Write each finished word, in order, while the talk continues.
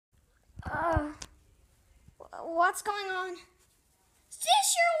What's going on?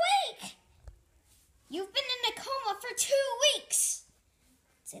 Sis, you're awake! You've been in a coma for 2 weeks.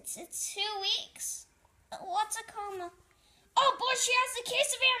 It's 2 weeks. What's a coma? Oh boy, she has a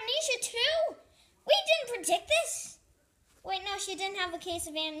case of amnesia too! We didn't predict this. Wait, no, she didn't have a case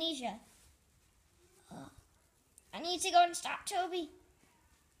of amnesia. I need to go and stop Toby.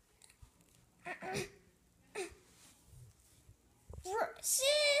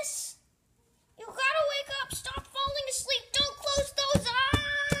 Sis! You gotta wake up! Stop falling asleep! Don't close those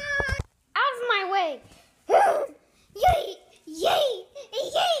eyes! Out of my way! Yay! Yay!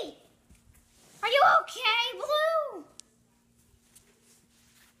 Yay! Are you okay, Blue?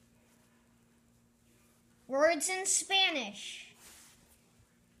 Words in Spanish.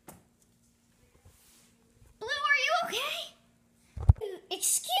 Blue, are you okay?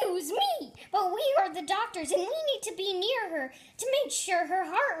 Excuse me, but we are the doctors and we need to be near her to make sure her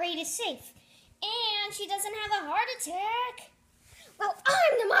heart rate is safe. And she doesn't have a heart attack. Well,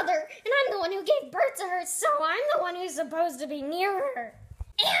 I'm the mother, and I'm the one who gave birth to her, so I'm the one who's supposed to be near her.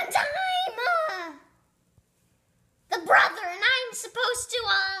 And I'm, the brother, and I'm supposed to,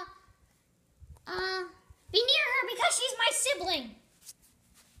 be near her because she's my sibling.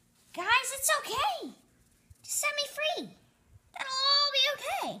 Guys, it's okay. Just set me free. That'll all be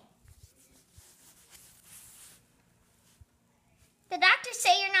okay. The doctors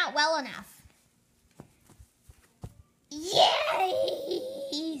say you're not well enough. Yes!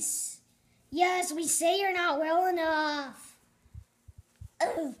 Yes, we say you're not well enough.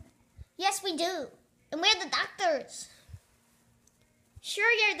 Oh, yes, we do. And we're the doctors.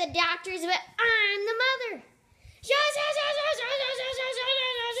 Sure, you're the doctors, but I'm the mother.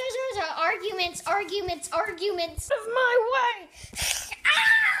 Arguments, arguments, arguments of my way.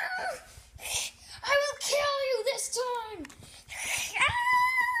 I will kill you this time.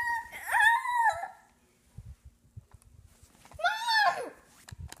 Mom!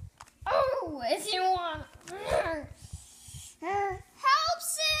 Oh, if you want. Help,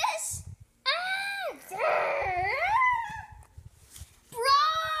 sis! Bro!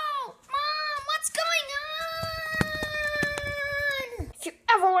 Mom, what's going on? If you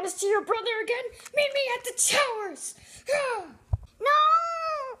ever want to see your brother again, meet me at the towers. No!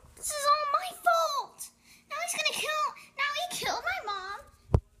 This is all my fault. Now he's gonna kill. Now he killed my mom,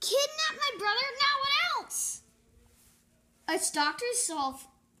 kidnapped my brother. Now what else? Us doctors solve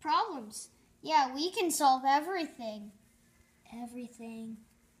problems. Yeah, we can solve everything. Everything.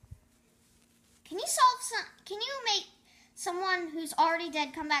 Can you make someone who's already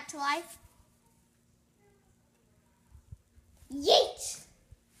dead come back to life? Yeet!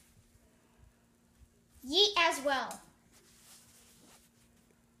 Yeet as well.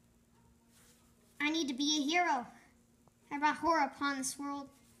 I need to be a hero. I brought horror upon this world.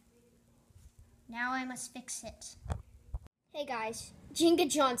 Now I must fix it. Hey guys, Jenga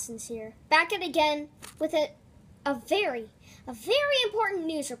Johnson's here. Back at again with a very important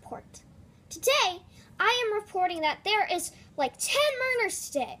news report. Today, I am reporting that there is like 10 murders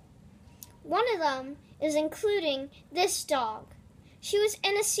today. One of them is including this dog. She was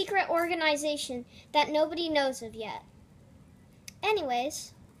in a secret organization that nobody knows of yet.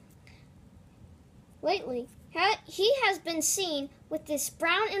 Anyways, lately, he has been seen with this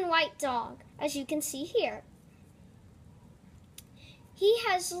brown and white dog, as you can see here. He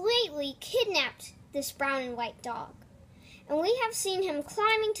has lately kidnapped this brown and white dog, and we have seen him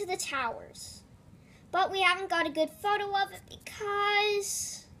climbing to the towers. But we haven't got a good photo of it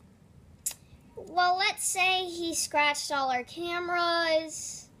because, well, let's say he scratched all our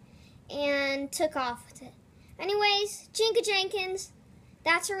cameras and took off with it. Anyways, Jenga Jenkins,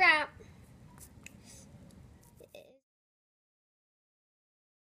 that's a wrap.